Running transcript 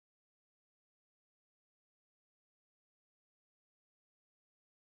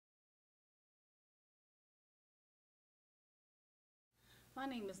My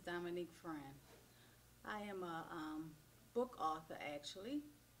name is Dominique Friend. I am a book author actually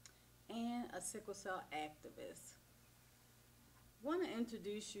and a sickle cell activist. I want to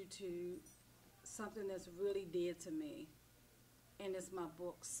introduce you to something that's really dear to me, and it's my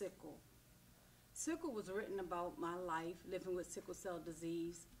book Sickle. Sickle was written about my life living with sickle cell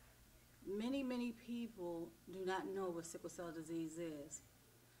disease. Many people do not know what sickle cell disease is.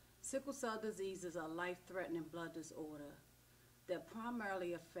 Sickle cell disease is a life-threatening blood disorder that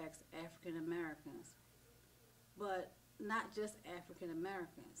primarily affects African Americans, but not just African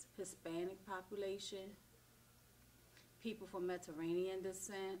Americans, Hispanic population, people from Mediterranean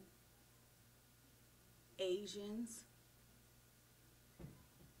descent, Asians.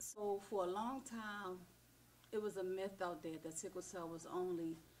 So for a long time, it was a myth out there that sickle cell was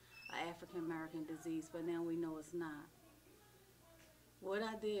only an African American disease, but now we know it's not. What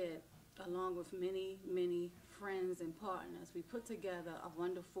I did, along with many friends and partners, we put together a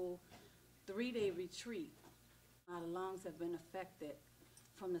wonderful 3-day retreat. My lungs have been affected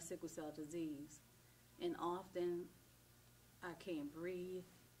from the sickle cell disease, and often I can't breathe.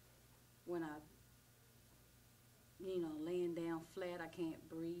 When I, laying down flat, I can't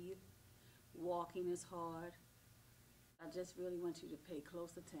breathe. Walking is hard. I just really want you to pay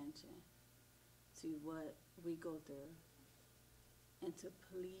close attention to what we go through and to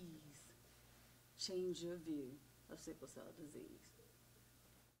please change your view of sickle cell disease.